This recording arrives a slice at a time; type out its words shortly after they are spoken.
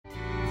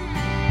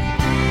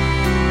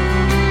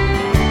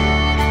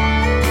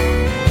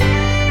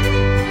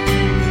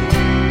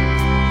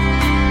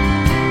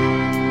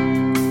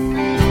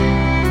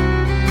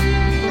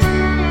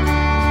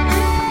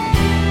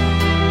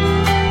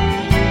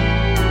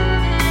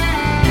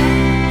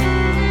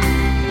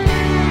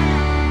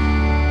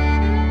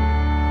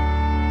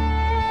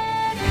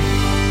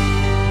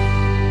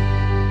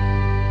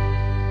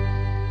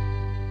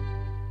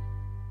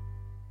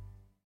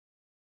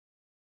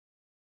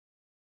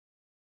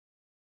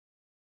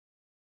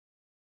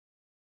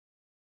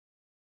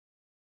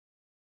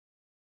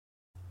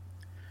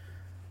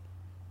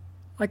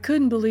I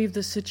couldn't believe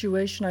the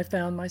situation I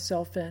found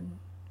myself in.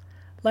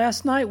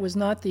 Last night was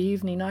not the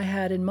evening I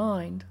had in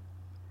mind.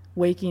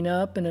 Waking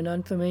up in an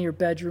unfamiliar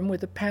bedroom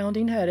with a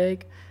pounding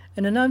headache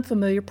and an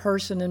unfamiliar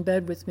person in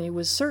bed with me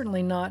was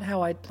certainly not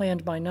how I'd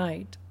planned my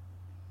night.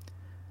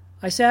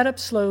 I sat up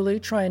slowly,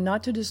 trying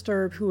not to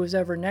disturb who was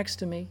ever next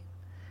to me,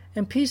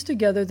 and pieced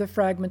together the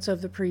fragments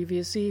of the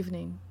previous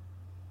evening.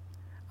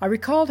 I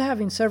recalled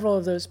having several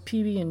of those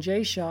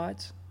PB&J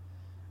shots.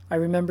 I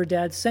remember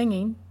Dad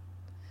singing,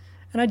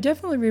 and I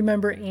definitely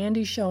remember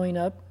Andy showing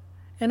up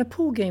and a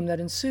pool game that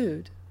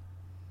ensued.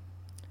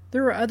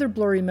 There were other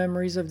blurry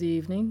memories of the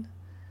evening,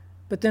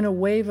 but then a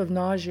wave of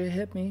nausea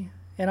hit me,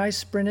 and I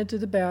sprinted to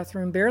the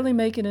bathroom, barely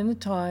making it in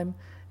time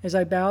as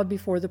I bowed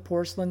before the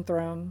porcelain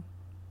throne.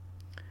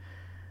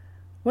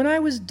 When I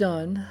was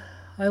done,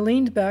 I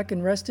leaned back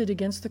and rested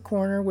against the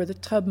corner where the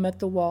tub met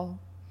the wall.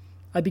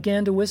 I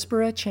began to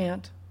whisper a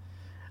chant.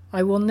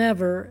 I will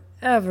never,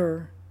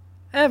 ever,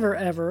 ever,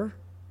 ever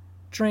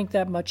drink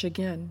that much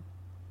again.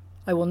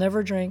 I will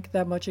never drink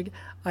that much again.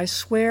 I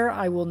swear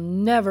I will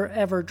never,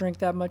 ever drink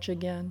that much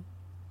again.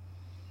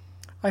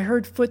 I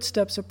heard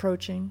footsteps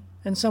approaching,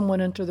 and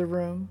someone entered the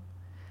room.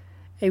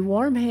 A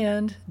warm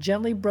hand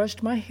gently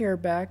brushed my hair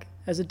back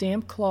as a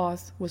damp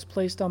cloth was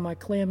placed on my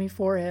clammy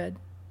forehead.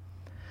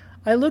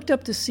 I looked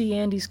up to see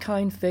Andy's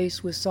kind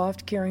face with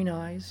soft, caring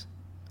eyes.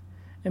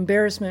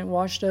 Embarrassment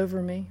washed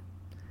over me.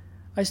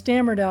 I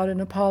stammered out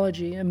an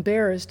apology,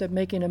 embarrassed at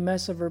making a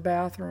mess of her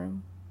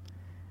bathroom.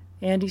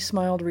 Andy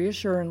smiled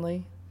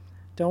reassuringly.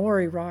 Don't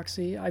worry,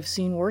 Roxy. I've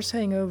seen worse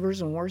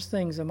hangovers and worse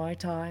things in my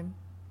time.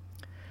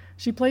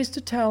 She placed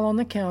a towel on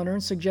the counter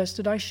and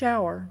suggested I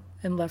shower,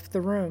 and left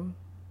the room.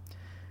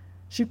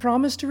 She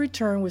promised to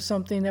return with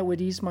something that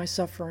would ease my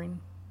suffering.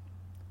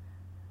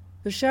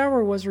 The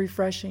shower was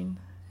refreshing,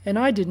 and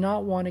I did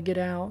not want to get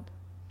out.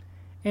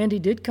 Andy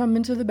did come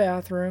into the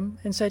bathroom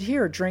and said,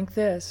 Here, drink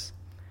this.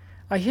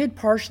 I hid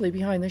partially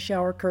behind the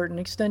shower curtain,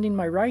 extending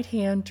my right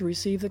hand to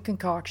receive the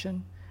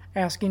concoction,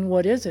 asking,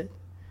 What is it?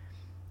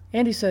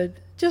 Andy said,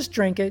 Just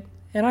drink it,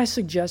 and I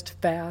suggest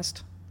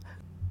fast.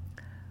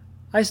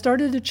 I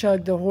started to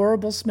chug the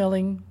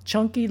horrible-smelling,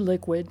 chunky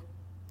liquid.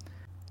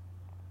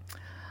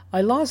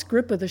 I lost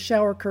grip of the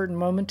shower curtain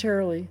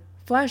momentarily,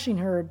 flashing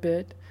her a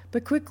bit,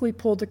 but quickly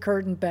pulled the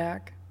curtain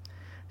back.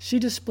 She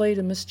displayed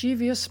a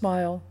mischievous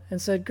smile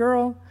and said,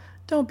 Girl,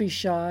 don't be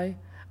shy.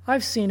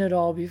 I've seen it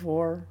all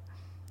before.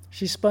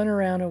 She spun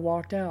around and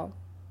walked out.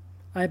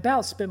 I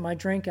about spit my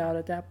drink out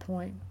at that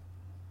point.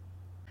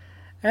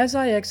 As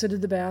I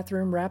exited the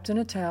bathroom wrapped in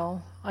a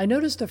towel, I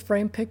noticed a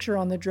framed picture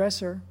on the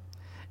dresser.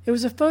 It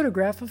was a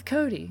photograph of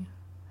Cody.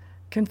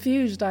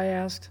 Confused, I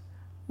asked,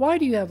 Why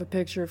do you have a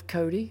picture of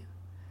Cody?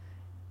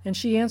 And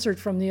she answered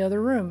from the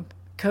other room,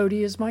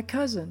 Cody is my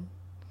cousin.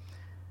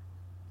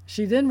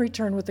 She then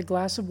returned with a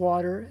glass of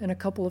water and a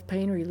couple of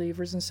pain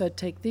relievers and said,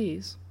 Take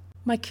these.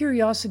 My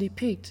curiosity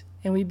piqued,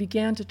 and we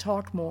began to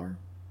talk more.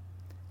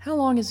 How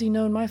long has he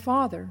known my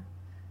father?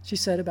 She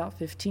said, About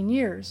 15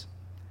 years.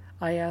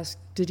 I asked,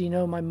 Did he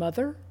know my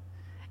mother?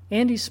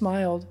 Andy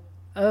smiled.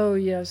 Oh,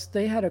 yes,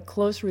 they had a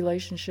close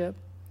relationship.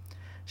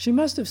 She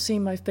must have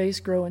seen my face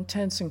grow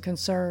intense and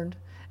concerned,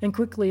 and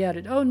quickly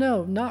added, Oh,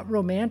 no, not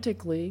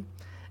romantically.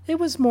 It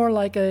was more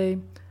like a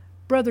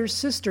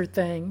brother-sister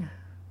thing,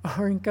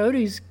 or in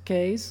Cody's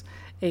case,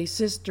 a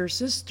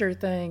sister-sister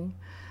thing.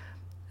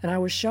 And I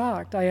was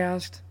shocked. I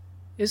asked,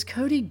 Is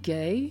Cody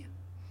gay?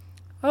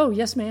 Oh,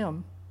 yes,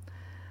 ma'am.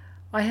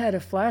 I had a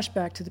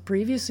flashback to the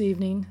previous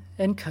evening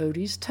and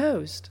Cody's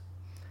toast.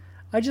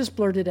 I just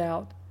blurted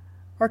out,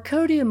 Are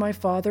Cody and my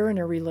father in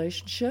a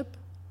relationship?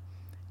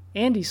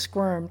 Andy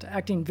squirmed,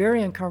 acting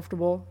very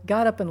uncomfortable,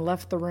 got up and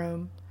left the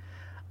room.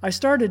 I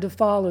started to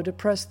follow to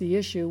press the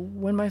issue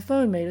when my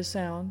phone made a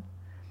sound.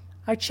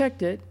 I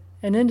checked it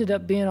and ended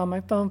up being on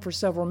my phone for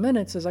several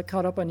minutes as I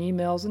caught up on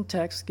emails and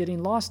texts,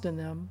 getting lost in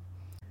them.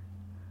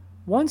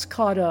 Once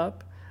caught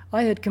up,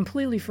 I had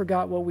completely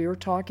forgot what we were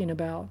talking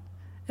about,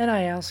 and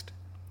I asked,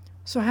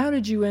 So how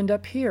did you end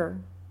up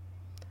here?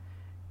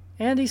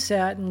 Andy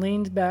sat and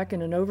leaned back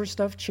in an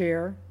overstuffed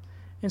chair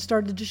and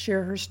started to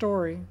share her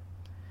story.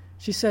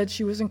 She said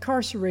she was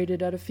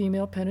incarcerated at a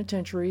female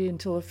penitentiary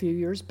until a few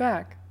years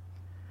back.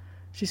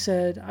 She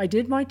said, I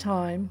did my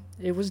time.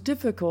 It was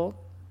difficult,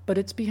 but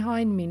it's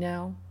behind me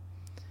now.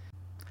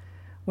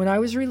 When I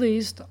was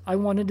released, I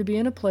wanted to be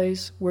in a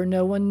place where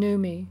no one knew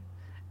me,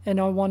 and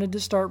I wanted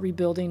to start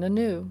rebuilding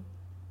anew.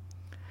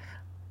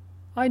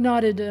 I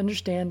nodded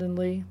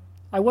understandingly.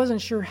 I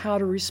wasn't sure how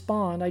to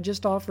respond. I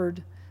just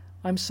offered,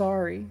 I'm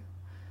sorry.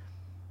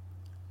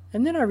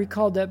 And then I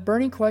recalled that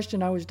burning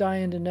question I was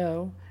dying to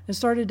know and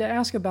started to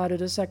ask about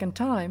it a second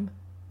time,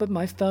 but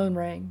my phone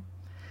rang.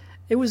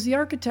 It was the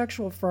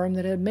architectural firm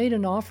that had made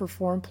an offer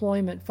for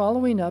employment,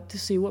 following up to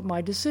see what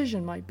my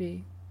decision might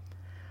be.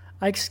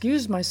 I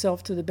excused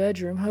myself to the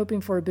bedroom,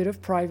 hoping for a bit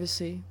of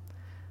privacy.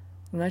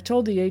 When I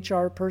told the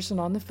HR person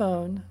on the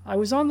phone, I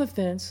was on the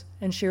fence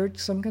and shared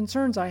some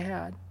concerns I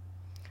had.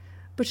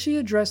 But she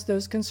addressed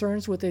those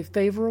concerns with a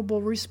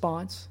favorable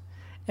response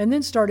and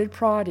then started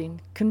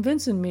prodding,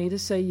 convincing me to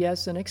say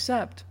yes and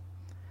accept.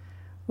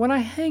 When I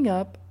hang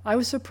up, I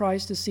was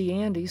surprised to see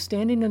Andy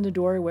standing in the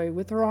doorway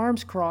with her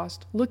arms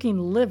crossed,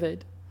 looking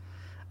livid.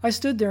 I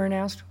stood there and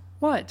asked,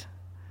 "What?"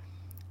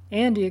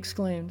 Andy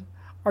exclaimed,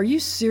 "Are you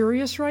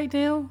serious right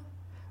now?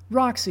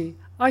 Roxy,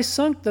 I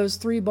sunk those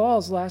 3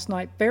 balls last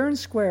night fair and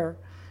square.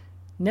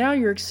 Now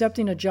you're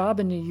accepting a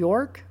job in New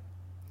York?"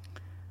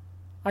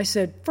 I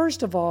said,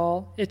 "First of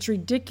all, it's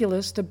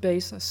ridiculous to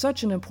base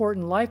such an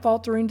important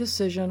life-altering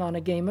decision on a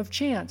game of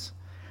chance.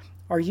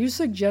 Are you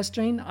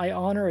suggesting I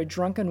honor a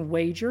drunken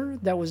wager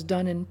that was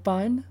done in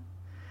fun?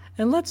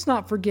 And let's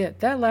not forget,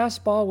 that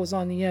last ball was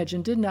on the edge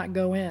and did not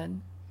go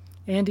in."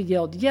 Andy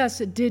yelled,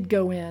 "Yes, it did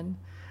go in."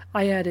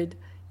 I added,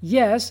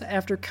 "Yes,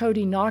 after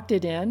Cody knocked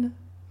it in."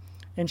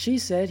 And she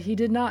said he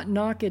did not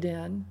knock it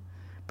in.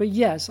 "But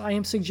yes, I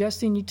am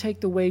suggesting you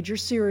take the wager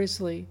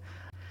seriously.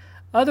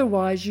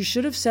 Otherwise, you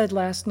should have said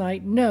last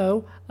night,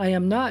 'No, I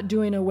am not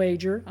doing a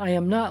wager. I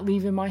am not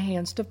leaving my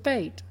hands to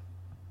fate.'"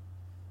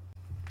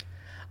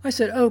 I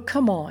said, "Oh,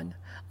 come on.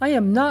 I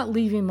am not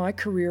leaving my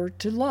career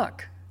to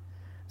luck.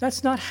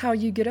 That's not how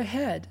you get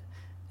ahead."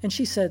 And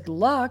she said,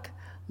 "Luck?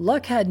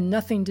 Luck had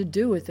nothing to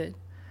do with it.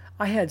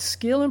 I had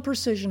skill and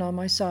precision on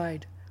my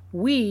side.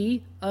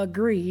 We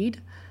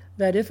agreed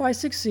that if I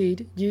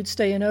succeed, you'd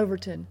stay in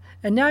Overton.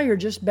 And now you're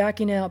just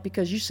backing out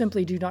because you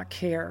simply do not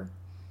care."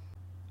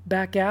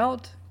 Back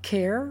out?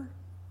 Care?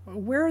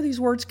 Where are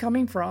these words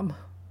coming from?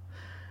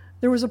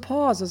 There was a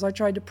pause as I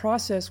tried to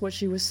process what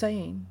she was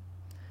saying.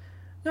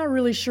 Not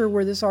really sure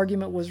where this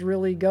argument was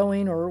really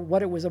going or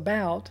what it was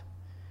about.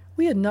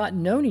 We had not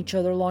known each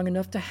other long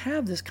enough to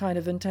have this kind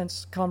of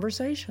intense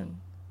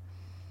conversation.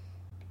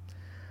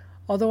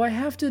 Although I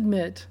have to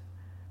admit,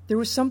 there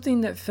was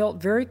something that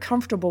felt very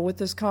comfortable with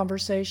this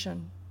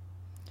conversation.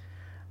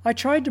 I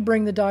tried to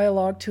bring the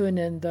dialogue to an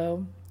end,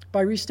 though, by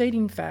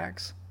restating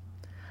facts.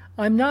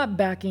 I'm not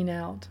backing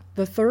out.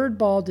 The 3rd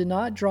ball did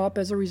not drop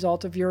as a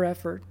result of your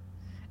effort.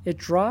 It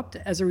dropped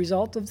as a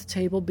result of the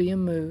table being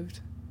moved.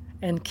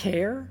 And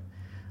care?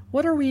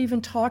 What are we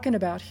even talking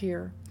about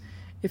here?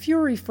 If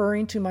you're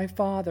referring to my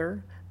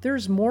father,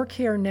 there's more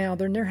care now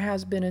than there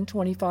has been in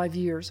 25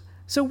 years,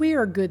 so we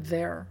are good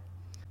there.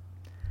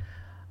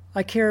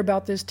 I care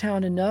about this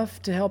town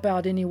enough to help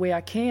out any way I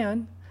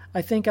can.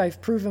 I think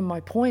I've proven my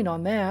point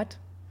on that.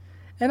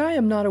 And I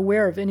am not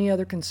aware of any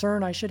other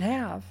concern I should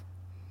have.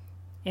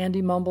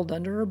 Andy mumbled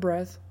under her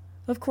breath,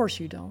 "Of course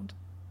you don't."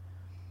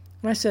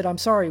 And I said, "I'm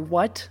sorry,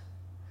 what?"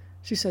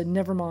 She said,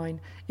 "Never mind.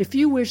 If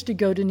you wish to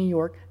go to New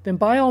York, then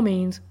by all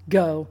means,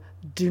 go.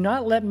 Do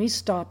not let me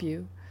stop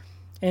you."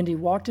 Andy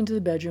walked into the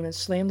bedroom and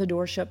slammed the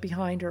door shut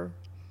behind her.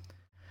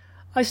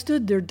 I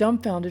stood there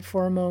dumbfounded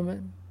for a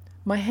moment.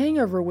 My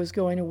hangover was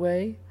going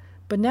away,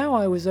 but now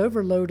I was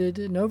overloaded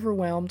and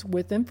overwhelmed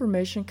with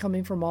information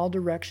coming from all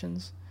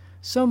directions.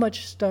 So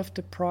much stuff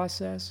to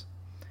process.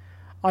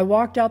 I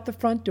walked out the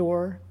front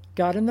door,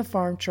 got in the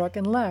farm truck,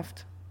 and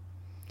left.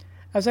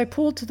 As I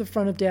pulled to the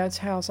front of Dad's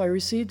house, I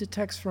received a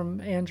text from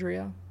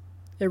Andrea.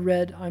 It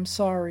read, "I'm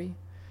sorry.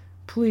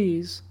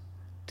 Please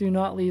do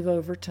not leave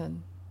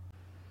Overton."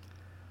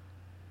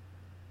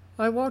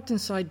 I walked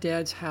inside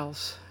Dad's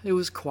house. It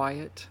was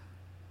quiet.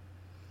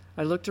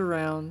 I looked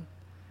around,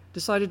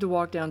 decided to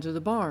walk down to the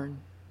barn.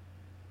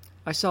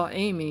 I saw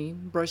Amy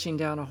brushing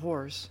down a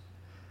horse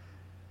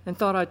and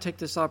thought I'd take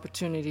this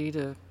opportunity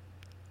to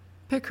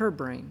pick her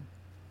brain.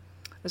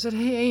 I said,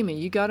 "Hey, Amy,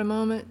 you got a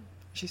moment?"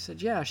 She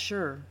said, "Yeah,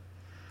 sure."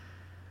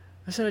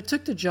 I said, "I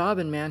took the job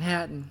in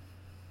Manhattan."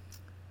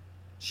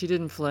 She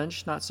didn't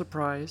flinch, not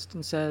surprised,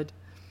 and said,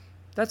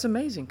 "That's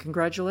amazing.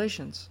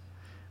 Congratulations.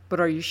 But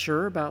are you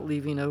sure about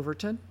leaving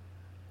Overton?"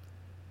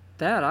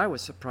 That I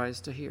was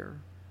surprised to hear.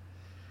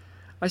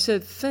 I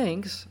said,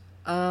 "Thanks,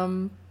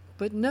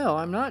 but no,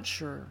 I'm not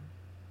sure."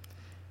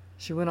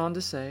 She went on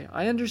to say,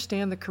 "I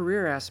understand the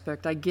career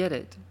aspect. I get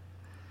it.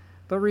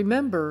 But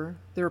remember,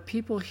 there are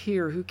people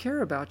here who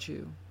care about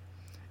you.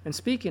 And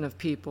speaking of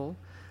people,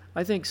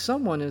 I think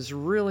someone is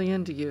really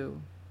into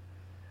you."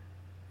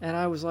 And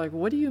I was like,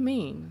 "What do you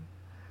mean?"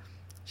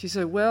 She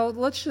said, "Well,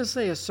 let's just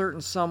say a certain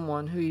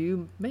someone who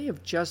you may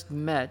have just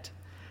met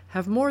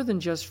have more than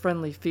just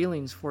friendly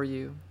feelings for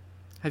you.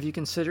 Have you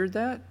considered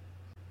that?"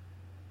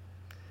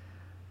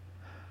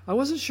 I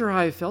wasn't sure how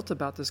I felt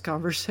about this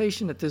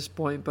conversation at this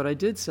point, but I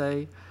did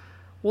say,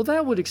 "Well,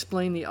 that would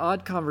explain the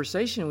odd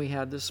conversation we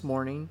had this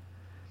morning.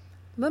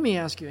 Let me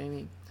ask you,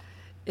 Amy,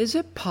 is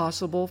it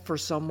possible for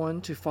someone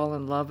to fall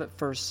in love at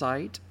first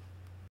sight?"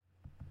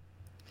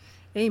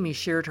 Amy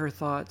shared her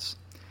thoughts.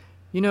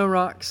 "You know,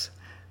 Rox,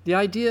 the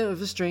idea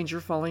of a stranger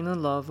falling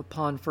in love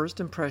upon first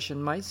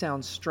impression might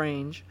sound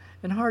strange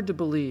and hard to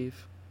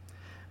believe.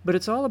 But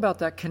it's all about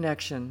that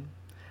connection,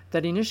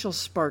 that initial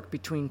spark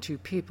between two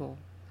people.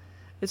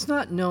 It's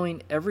not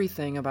knowing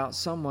everything about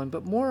someone,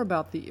 but more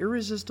about the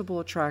irresistible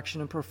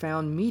attraction and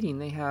profound meeting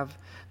they have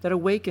that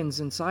awakens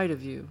inside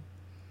of you."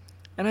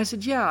 And I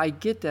said, "Yeah, I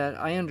get that.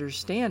 I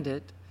understand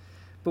it.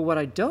 But what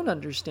I don't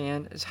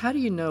understand is how do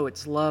you know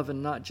it's love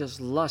and not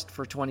just lust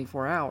for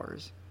 24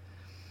 hours?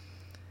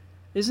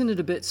 Isn't it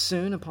a bit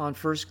soon upon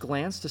first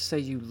glance to say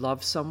you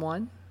love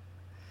someone?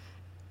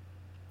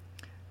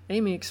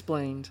 Amy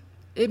explained,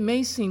 "It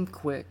may seem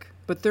quick,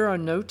 but there are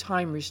no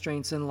time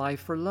restraints in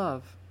life for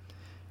love.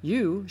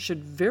 You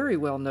should very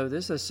well know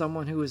this as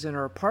someone who was in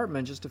our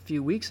apartment just a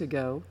few weeks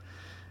ago.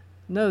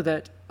 Know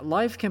that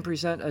life can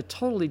present a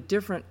totally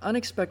different,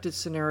 unexpected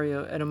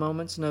scenario at a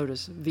moment's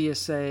notice via,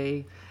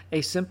 say,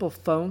 a simple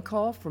phone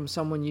call from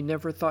someone you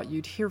never thought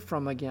you'd hear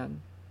from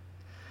again.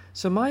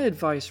 So my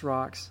advice,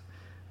 Rox,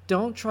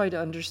 don't try to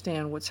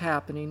understand what's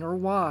happening or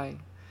why.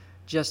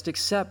 Just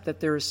accept that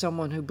there is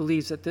someone who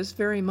believes at this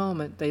very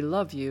moment they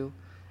love you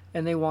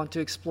and they want to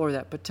explore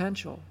that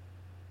potential."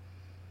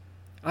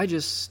 I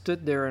just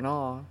stood there in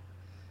awe.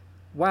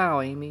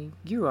 "Wow, Amy,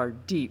 you are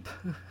deep."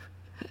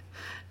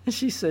 And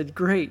she said,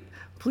 "Great.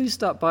 Please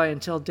stop by and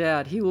tell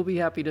Dad. He will be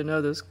happy to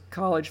know those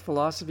college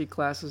philosophy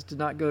classes did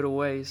not go to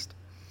waste."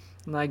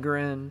 And I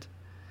grinned.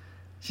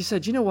 She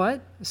said, "You know what?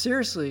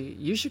 Seriously,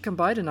 you should come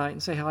by tonight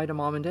and say hi to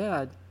Mom and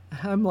Dad."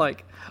 I'm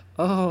like,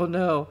 "Oh,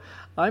 no.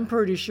 I'm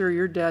pretty sure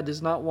your dad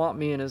does not want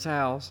me in his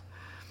house."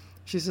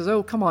 She says,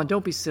 "Oh, come on,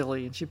 don't be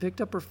silly." And she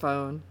picked up her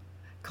phone,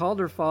 called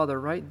her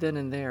father right then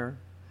and there.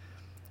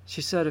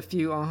 She said a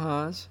few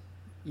uh-huhs.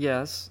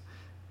 Yes.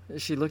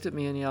 She looked at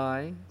me in the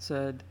eye,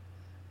 said,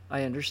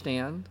 "I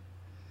understand."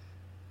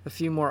 A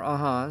few more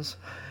uh-huhs.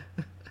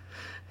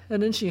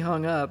 And then she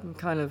hung up and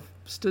kind of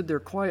stood there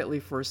quietly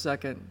for a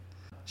second.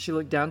 She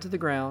looked down to the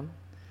ground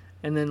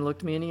and then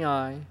looked me in the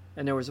eye,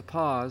 and there was a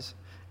pause.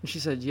 And she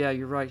said, "Yeah,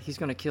 you're right. He's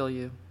going to kill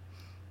you."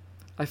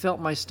 I felt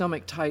my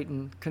stomach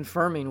tighten,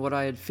 confirming what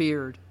I had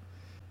feared.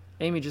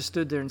 Amy just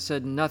stood there and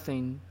said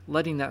nothing,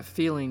 letting that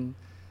feeling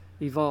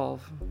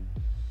evolve.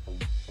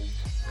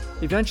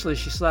 Eventually,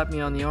 she slapped me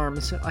on the arm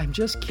and said, "I'm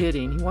just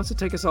kidding. He wants to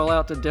take us all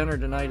out to dinner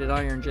tonight at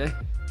Iron J."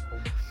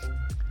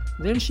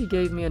 Then she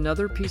gave me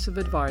another piece of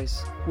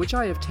advice, which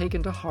I have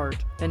taken to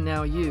heart and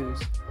now use.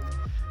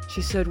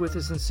 She said with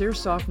a sincere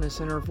softness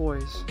in her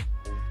voice,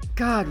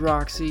 "God,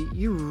 Roxy,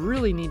 you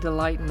really need to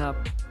lighten up.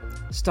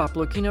 Stop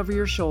looking over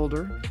your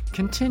shoulder.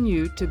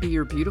 Continue to be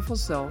your beautiful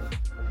self.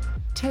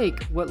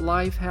 Take what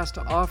life has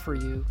to offer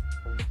you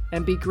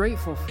and be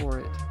grateful for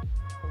it.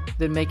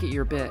 Then make it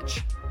your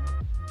bitch."